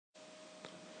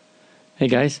Hey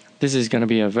guys, this is going to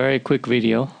be a very quick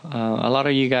video. A lot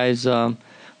of you guys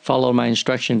follow my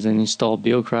instructions and install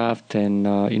Buildcraft and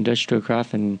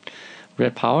IndustrialCraft and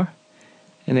RedPower,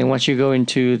 and then once you go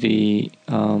into the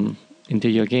into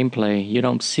your gameplay, you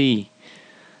don't see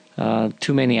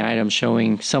too many items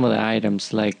showing some of the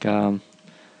items like you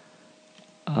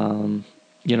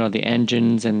know, the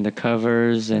engines and the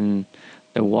covers and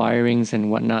the wirings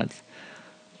and whatnot.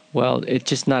 Well, it's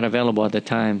just not available at the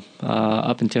time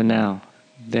up until now.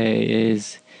 There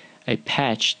is a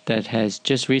patch that has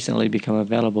just recently become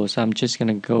available, so I'm just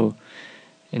gonna go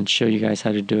and show you guys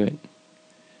how to do it.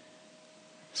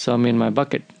 So I'm in my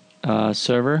bucket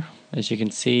server. As you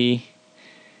can see,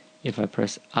 if I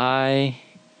press I,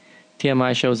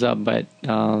 TMI shows up, but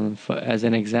as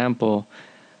an example,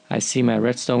 I see my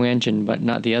redstone engine but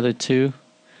not the other two.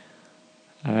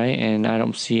 Alright, and I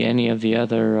don't see any of the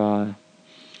other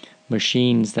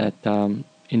machines that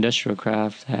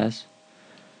IndustrialCraft has.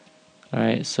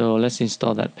 Alright, so let's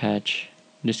install that patch.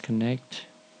 Disconnect.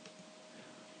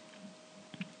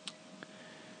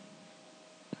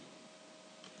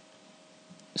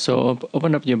 So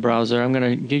open up your browser. I'm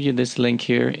going to give you this link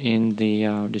here in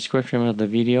the description of the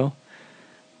video.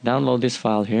 Download this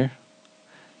file here.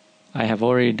 I have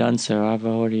already done so. I've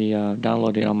already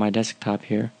downloaded it on my desktop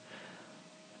here.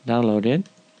 Download it.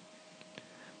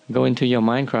 Go into your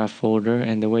Minecraft folder,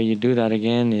 and the way you do that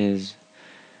again is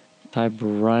type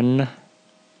run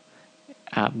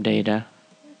app data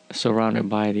surrounded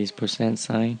by these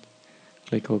 %.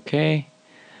 Click OK.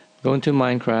 Go into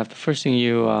Minecraft. The first thing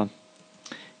you're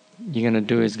gonna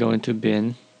do is go into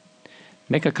bin.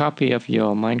 Make a copy of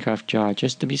your Minecraft jar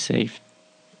just to be safe.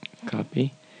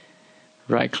 Copy.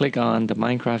 Right click on the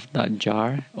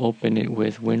Minecraft.jar. Open it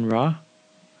with WinRAR.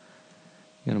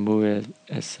 I'm gonna move it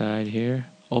aside here.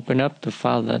 Open up the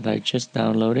file that I just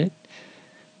downloaded.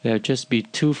 There'll just be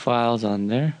two files on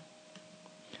there.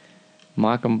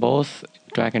 Mark them both,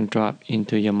 drag and drop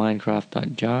into your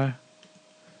Minecraft.jar,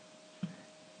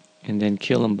 and then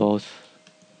kill them both.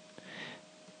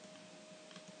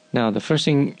 Now the first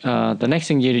thing, the next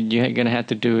thing you're gonna have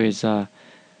to do is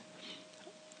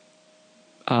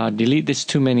delete this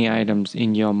too many items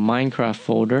in your Minecraft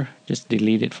folder. Just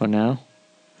delete it for now.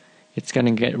 It's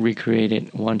gonna get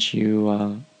recreated once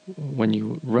you when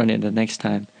you run it the next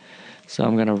time. So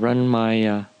I'm gonna run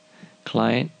my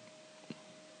client.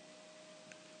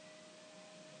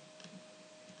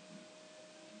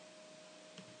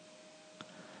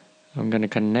 I'm gonna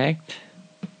connect.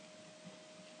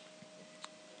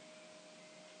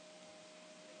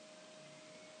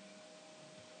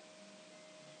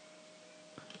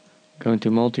 Go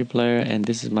into multiplayer, and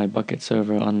this is my bucket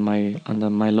server on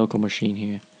my local machine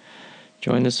here.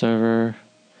 Join the server.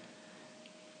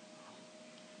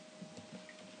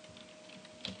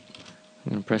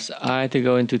 I'm gonna press I to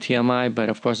go into TMI, but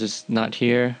of course it's not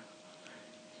here.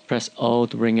 Press O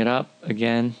to bring it up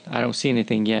again. I don't see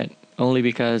anything yet, only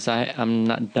because I'm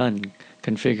not done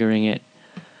configuring it.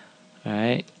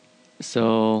 Alright,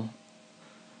 so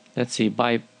let's see.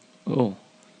 Oh,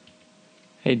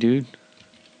 hey dude.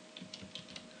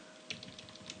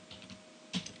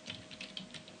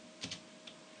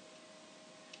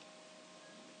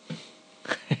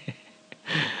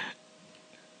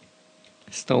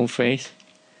 Stone face.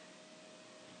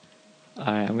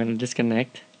 Alright, I'm gonna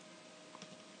disconnect.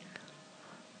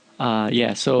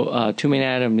 Yeah, so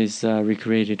TooManyItem is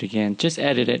recreated again. Just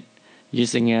edit it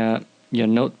using your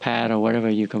notepad or whatever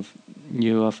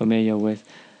you are familiar with.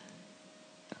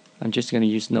 I'm just going to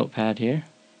use notepad here.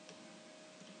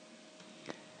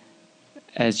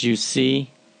 As you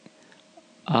see,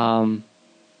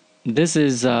 this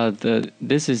is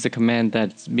the command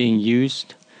that's being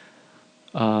used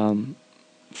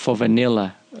for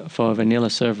vanilla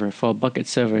server. For a bucket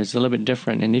server, it's a little bit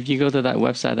different, and if you go to that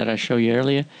website that I showed you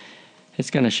earlier, it's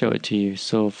gonna show it to you.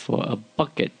 So for a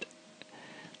bucket,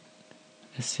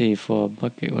 let's see, for a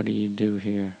bucket, what do you do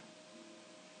here?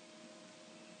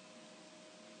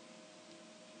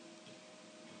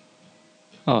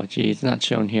 Oh gee, it's not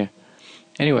shown here.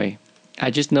 Anyway,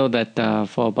 I just know that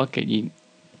for a bucket you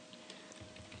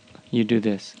do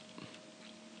this.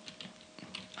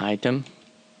 Item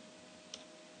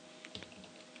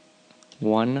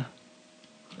 1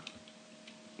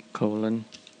 colon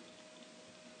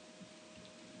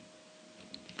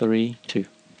 3 2,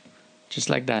 just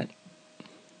like that.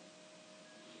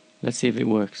 Let's see if it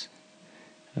works.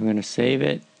 I'm gonna save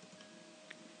it,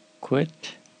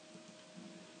 quit,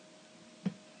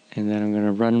 and then I'm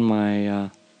gonna run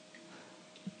my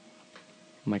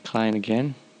my client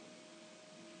again.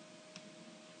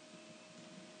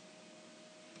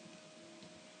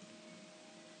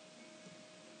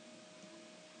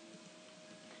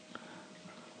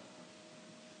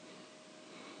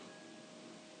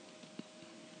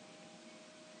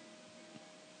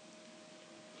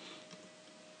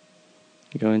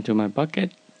 Go into my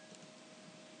bucket.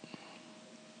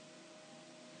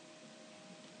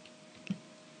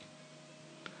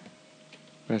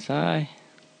 Press I.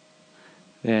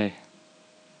 There.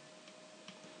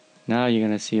 Now you're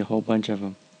gonna see a whole bunch of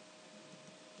them.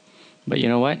 But you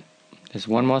know what? There's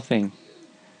one more thing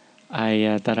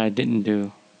that I didn't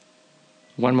do.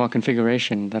 One more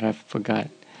configuration that I forgot.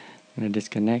 I'm gonna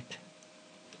disconnect.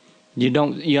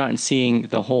 You aren't seeing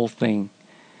the whole thing.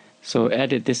 So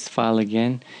edit this file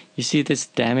again. You see this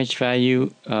damage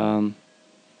value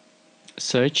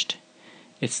searched?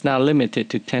 It's now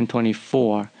limited to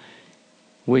 1024,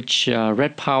 which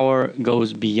RedPower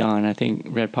goes beyond. I think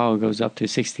RedPower goes up to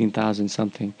 16,000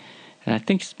 something. And I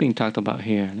think it's being talked about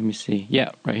here. Let me see.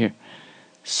 Yeah, right here.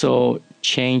 So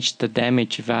change the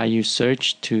damage value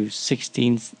search to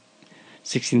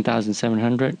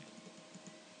 16,700.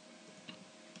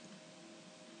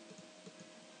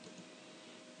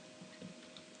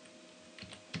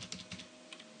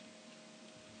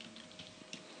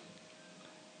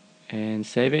 And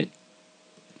save it.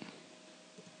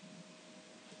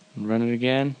 Run it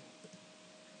again.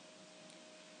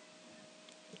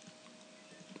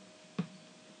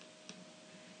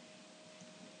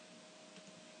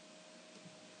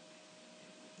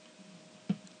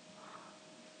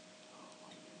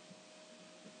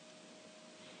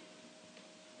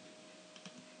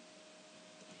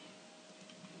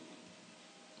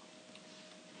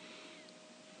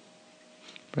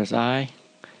 Press I.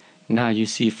 Now you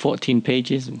see 14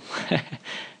 pages.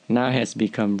 Now it has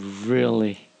become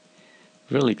really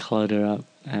cluttered up.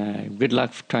 Good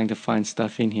luck trying to find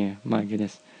stuff in here. My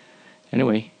goodness.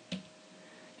 Anyway,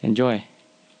 enjoy.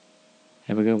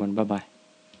 Have a good one. Bye-bye.